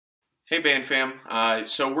Hey band fam,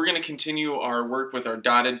 so we're going to continue our work with our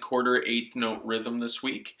dotted quarter eighth note rhythm this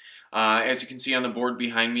week. As you can see on the board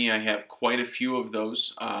behind me, I have quite a few of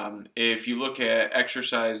those. If you look at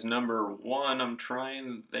exercise number 1,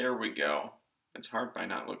 there we go. It's hard by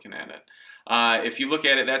not looking at it. If you look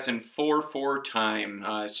at it, that's in 4/4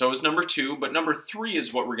 time. So is number 2, but number 3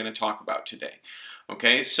 is what we're going to talk about today.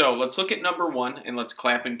 Okay, so let's look at number 1 and let's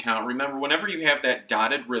clap and count. Remember, whenever you have that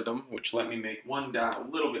dotted rhythm, which let me make one dot a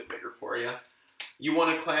little bit bigger for you, you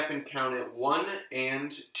want to clap and count it 1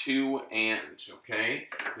 and 2 and, okay?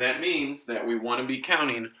 That means that we want to be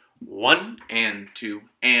counting 1 and 2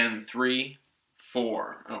 and 3,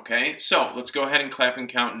 4, okay? So let's go ahead and clap and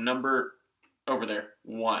count number over there,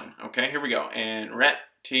 1, okay? Here we go, and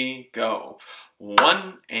ready, go.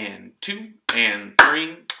 1 and 2 and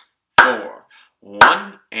 3, 4.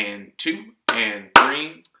 1 and 2 and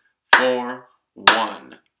 3, 4,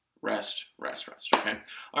 1. Rest, rest, rest, okay?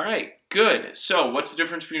 All right, good. So what's the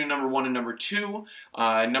difference between number 1 and number 2?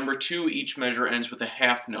 Number 2, each measure ends with a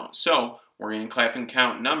half note. So we're going to clap and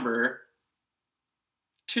count number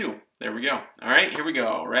 2. There we go. All right, here we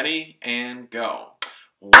go. Ready, and go.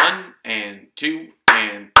 1 and 2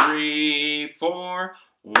 and 3, 4.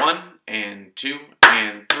 1 and 2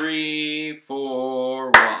 and 3, 4,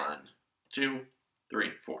 1, 2,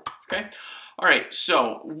 3, 4. Okay? All right,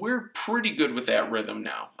 so we're pretty good with that rhythm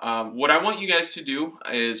now. What I want you guys to do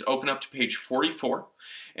is open up to page 44,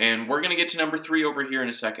 and we're going to get to number 3 over here in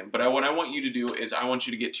a second. But what I want you to do is I want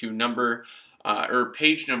you to get to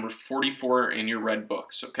page number 44 in your red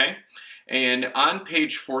books, okay? And on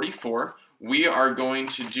page 44, we are going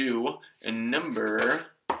to do a number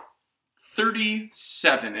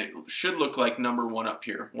 37. It should look like number 1 up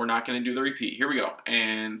here. We're not going to do the repeat. Here we go.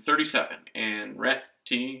 And 37. And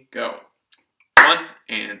ready, go. 1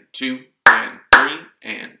 and 2 and 3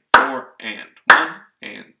 and 4 and 1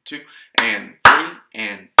 and 2 and 3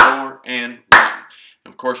 and 4 and 1.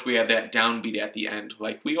 Of course, we have that downbeat at the end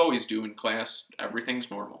like we always do in class. Everything's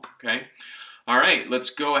normal, okay? All right,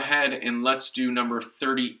 let's go ahead and let's do number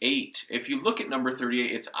 38. If you look at number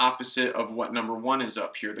 38, it's opposite of what number 1 is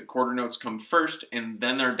up here. The quarter notes come first, and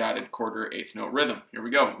then they're dotted quarter eighth note rhythm. Here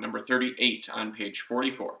we go, number 38 on page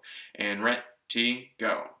 44. And ready,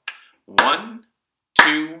 go. 1,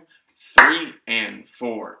 2, 3, and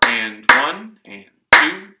 4, and 1, and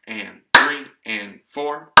 2, and 3, and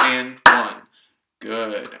 4, and 1.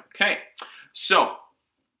 Good, okay. So,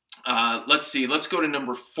 let's see, let's go to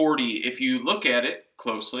number 40. If you look at it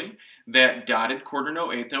closely, that dotted quarter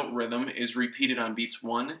note, eighth note rhythm is repeated on beats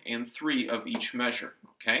 1 and 3 of each measure,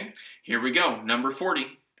 okay? Here we go, number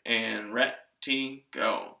 40, and ready,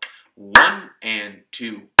 go. 1 and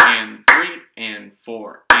 2 and 3 and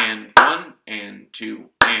 4 and 1 and 2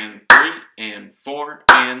 and 3 and 4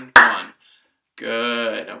 and 1.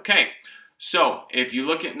 Good, okay. So, if you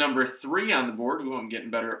look at number 3 on the board, ooh, I'm getting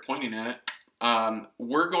better at pointing at it.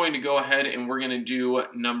 We're going to go ahead and we're going to do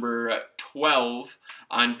number 12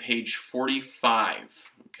 on page 45,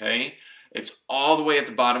 okay? It's all the way at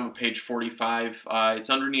the bottom of page 45. It's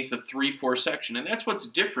underneath the 3/4 section, and that's what's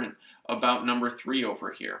different about number 3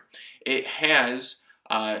 over here. It has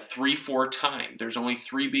 3/4 time. There's only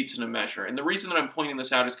 3 beats in a measure. And the reason that I'm pointing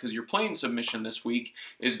this out is because your playing submission this week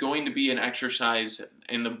is going to be an exercise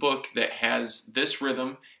in the book that has this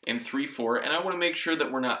rhythm in 3/4, and I want to make sure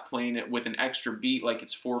that we're not playing it with an extra beat like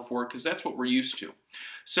it's 4/4, because that's what we're used to.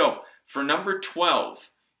 So for number 12,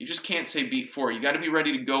 you just can't say beat 4. You got to be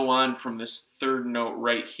ready to go on from this 3rd note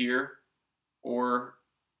right here or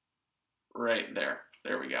right there.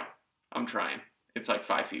 There we go. I'm trying. It's like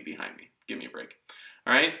 5 feet behind me. Give me a break.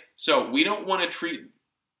 All right, so we don't want to treat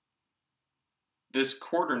this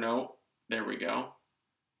quarter note, there we go,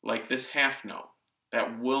 like this half note.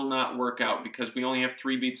 That will not work out because we only have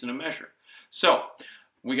 3 beats in a measure. So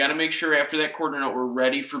we got to make sure after that quarter note we're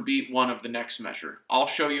ready for beat 1 of the next measure. I'll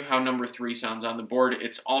show you how number 3 sounds on the board.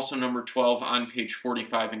 It's also number 12 on page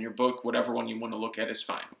 45 in your book. Whatever one you want to look at is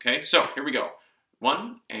fine, okay? So here we go.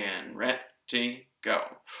 1 and ready,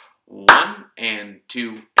 go. 1 and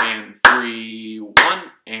 2 and 3,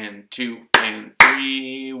 1 and 2 and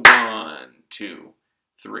 3, 1, 2,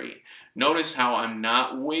 3. Notice how I'm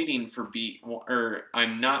not waiting for beat 1,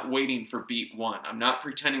 I'm not waiting for beat 1. I'm not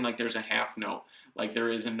pretending like there's a half note like there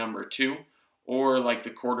is in number 2 or like the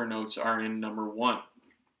quarter notes are in number 1.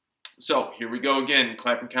 So here we go again.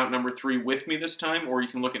 Clap and count number 3 with me this time, or you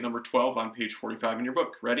can look at number 12 on page 45 in your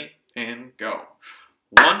book. Ready? And go.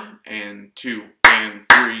 1 and 2 and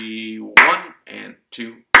 3, 1 and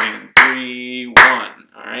 2 and 3, 1.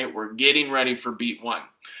 All right, we're getting ready for beat 1.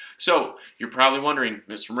 So you're probably wondering,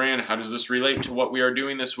 Mr. Moran, how does this relate to what we are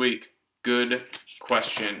doing this week? Good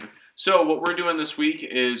question. So what we're doing this week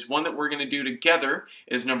is one that we're going to do together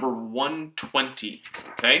is number 120,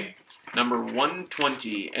 okay? Number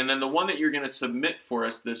 120. And then the one that you're going to submit for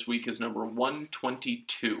us this week is number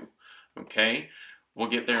 122, okay? We'll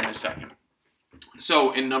get there in a second.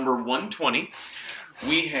 So in number 120,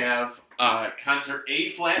 we have concert A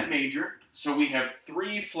flat major. So we have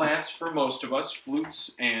 3 flats for most of us,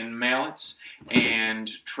 flutes and mallets and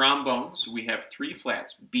trombones. We have 3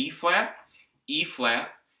 flats, B flat, E flat,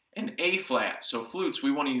 and A flat. So flutes,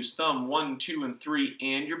 we want to use thumb 1, 2, and 3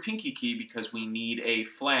 and your pinky key because we need A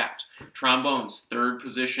flat. Trombones, 3rd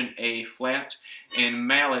position, A flat. And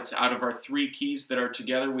mallets, out of our 3 keys that are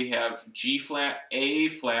together, we have G flat, A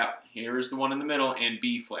flat, here's the one in the middle, and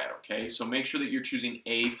B flat, okay? So make sure that you're choosing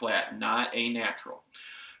A flat, not A natural.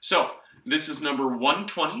 So this is number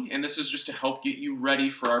 120, and this is just to help get you ready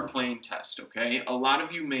for our playing test, okay? A lot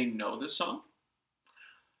of you may know this song.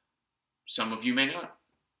 Some of you may not.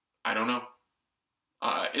 I don't know.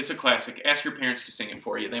 It's a classic. Ask your parents to sing it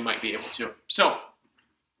for you. They might be able to. So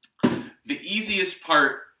the easiest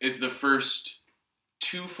part is the first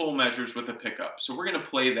 2 full measures with a pickup. So we're going to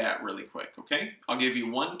play that really quick, okay? I'll give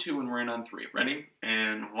you 1, 2, and we're in on 3. Ready?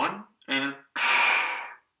 And 1, and...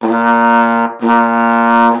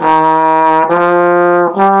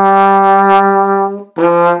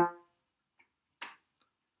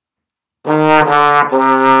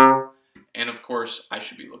 And of course, I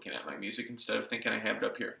should be looking at my music instead of thinking I have it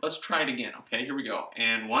up here. Let's try it again, okay? Here we go.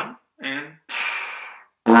 And 1, and...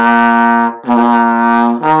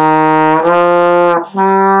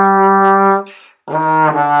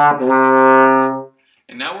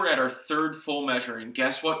 And now we're at our 3rd full measure, and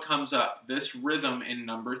guess what comes up? This rhythm in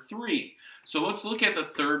number 3. So let's look at the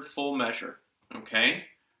 3rd full measure, okay?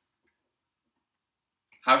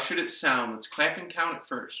 How should it sound? Let's clap and count it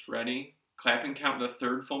first. Ready? Clap and count the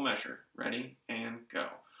 3rd full measure. Ready? And go.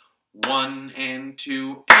 1 and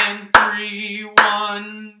 2 and 3.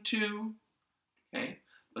 1, 2. Okay,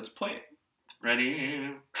 let's play it.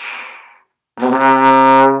 Ready?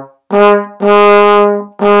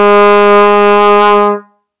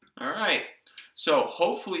 Alright, so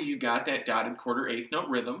hopefully you got that dotted 1/4 note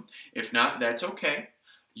rhythm. If not, that's okay.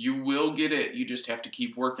 You will get it. You just have to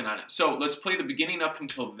keep working on it. So let's play the beginning up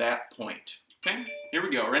until that point. Okay, here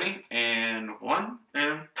we go. Ready? And 1,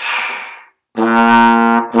 and...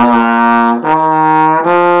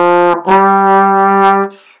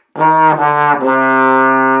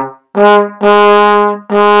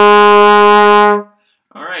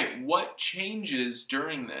 Alright, what changes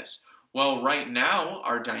during this? Well, right now,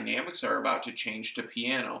 our dynamics are about to change to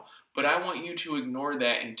piano, but I want you to ignore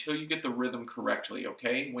that until you get the rhythm correctly,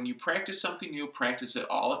 okay? When you practice something, you'll practice it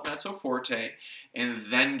all at mezzo forte, and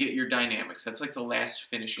then get your dynamics. That's like the last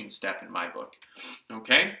finishing step in my book,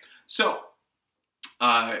 okay? So,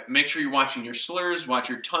 make sure you're watching your slurs, watch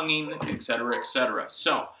your tonguing, etc., etc.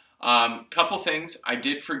 So, couple things. I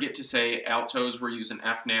did forget to say altos, we're using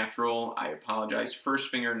F natural. I apologize. 1st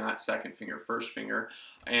finger, not 2nd finger, 1st finger.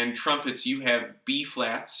 And trumpets, you have B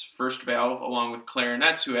flats, 1st valve, along with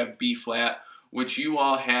clarinets who have B flat, which you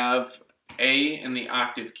all have A in the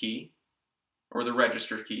octave key, or the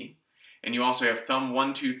register key. And you also have thumb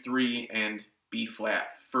 1, 2, 3, and B flat,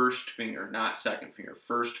 1st finger, not 2nd finger,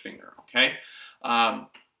 1st finger, okay?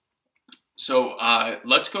 So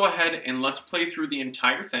let's go ahead and let's play through the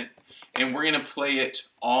entire thing. And we're going to play it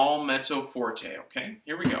all mezzo forte, okay?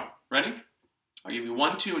 Here we go. Ready? I'll give you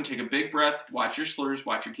 1, 2, and take a big breath. Watch your slurs,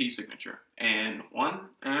 watch your key signature. And 1,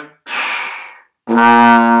 and...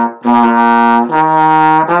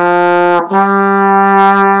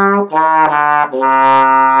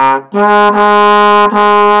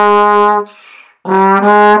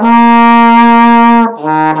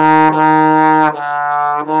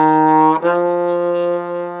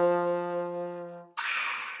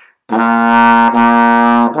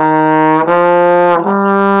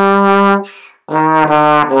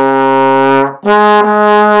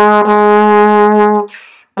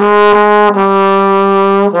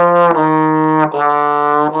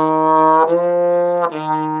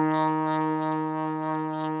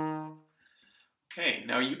 Okay,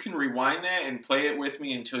 now you can rewind that and play it with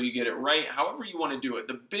me until you get it right, however you want to do it.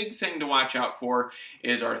 The big thing to watch out for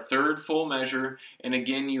is our 3rd full measure, and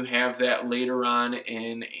again, you have that later on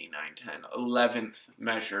in a 9, 10, 11th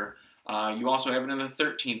measure. You also have it in the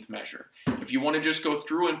 13th measure. If you want to just go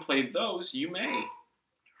through and play those, you may.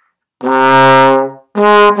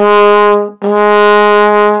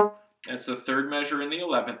 That's the 3rd measure and the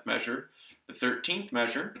 11th measure. The 13th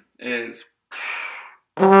measure is...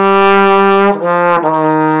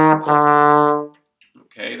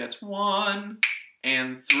 Okay, that's 1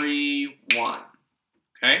 and 3, 1.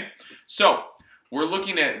 Okay, So we're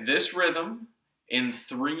looking at this rhythm in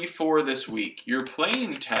 3/4 this week. Your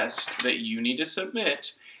playing test that you need to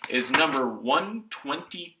submit is number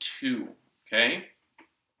 122, okay?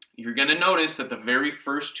 You're going to notice that the very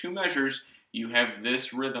first two measures, you have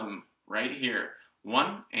this rhythm right here.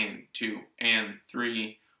 1 and 2 and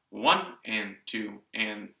 3, 1 and 2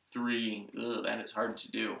 and 3. Ugh, that is hard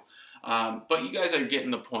to do. But you guys are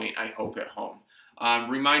getting the point, I hope, at home.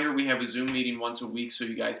 Reminder, we have a Zoom meeting once a week so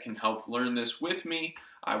you guys can help learn this with me.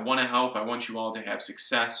 I want to help. I want you all to have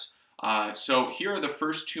success. So here are the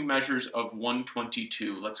first two measures of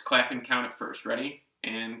 122. Let's clap and count it first. Ready?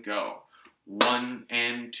 And go. 1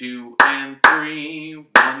 and 2 and 3.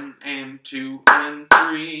 1 and 2 and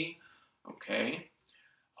 3. Okay.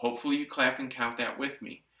 Hopefully you clap and count that with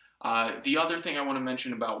me. The other thing I want to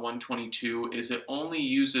mention about 122 is it only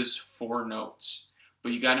uses 4 notes.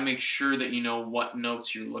 But you got to make sure that you know what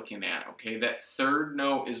notes you're looking at, okay? That third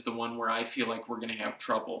note is the one where I feel like we're going to have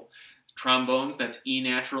trouble. Trombones, that's E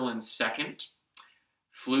natural in second.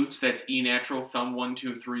 Flutes, that's E natural, thumb 1,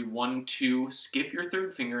 2, 3, 1, 2. Skip your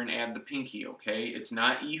third finger and add the pinky, okay? It's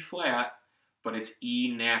not E flat, but it's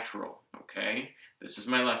E natural, okay? This is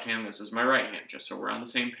my left hand, this is my right hand, just so we're on the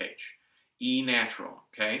same page. E natural,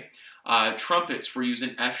 okay? Trumpets, we're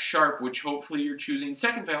using F sharp, which hopefully you're choosing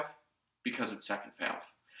second valve, because it's second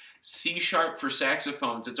valve. C sharp for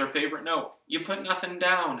saxophones. It's our favorite note. You put nothing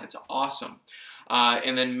down. It's awesome.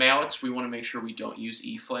 And then mallets, we want to make sure we don't use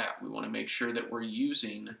E flat. We want to make sure that we're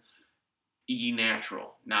using E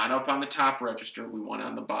natural. Not up on the top register. We want it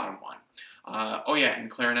on the bottom one. Oh yeah,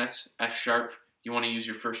 and clarinets, F sharp. You want to use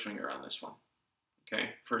your first finger on this one.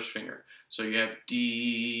 Okay, first finger. So you have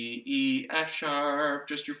D, E, F sharp,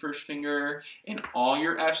 just your first finger, and all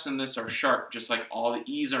your Fs in this are sharp, just like all the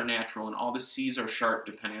E's are natural and all the C's are sharp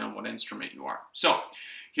depending on what instrument you are. So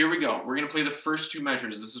here we go. We're going to play the first two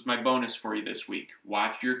measures. This is my bonus for you this week.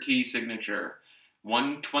 Watch your key signature.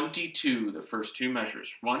 122, the first two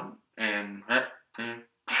measures. 1 and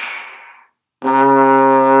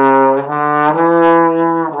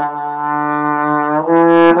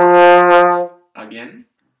again.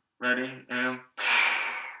 Ready? And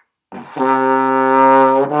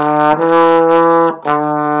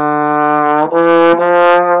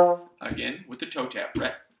again with the toe tap.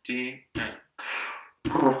 Ready? And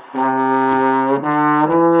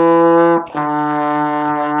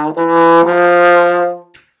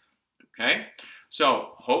okay.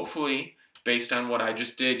 So hopefully, based on what I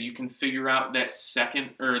just did, you can figure out that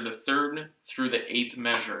second or the third through the 8th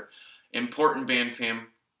measure. Important, band fam.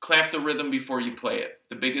 Clap the rhythm before you play it.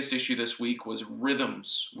 The biggest issue this week was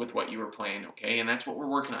rhythms with what you were playing, okay? And that's what we're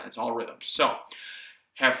working on. It's all rhythms. So,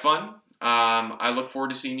 have fun. I look forward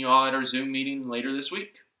to seeing you all at our Zoom meeting later this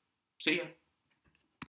week. See ya.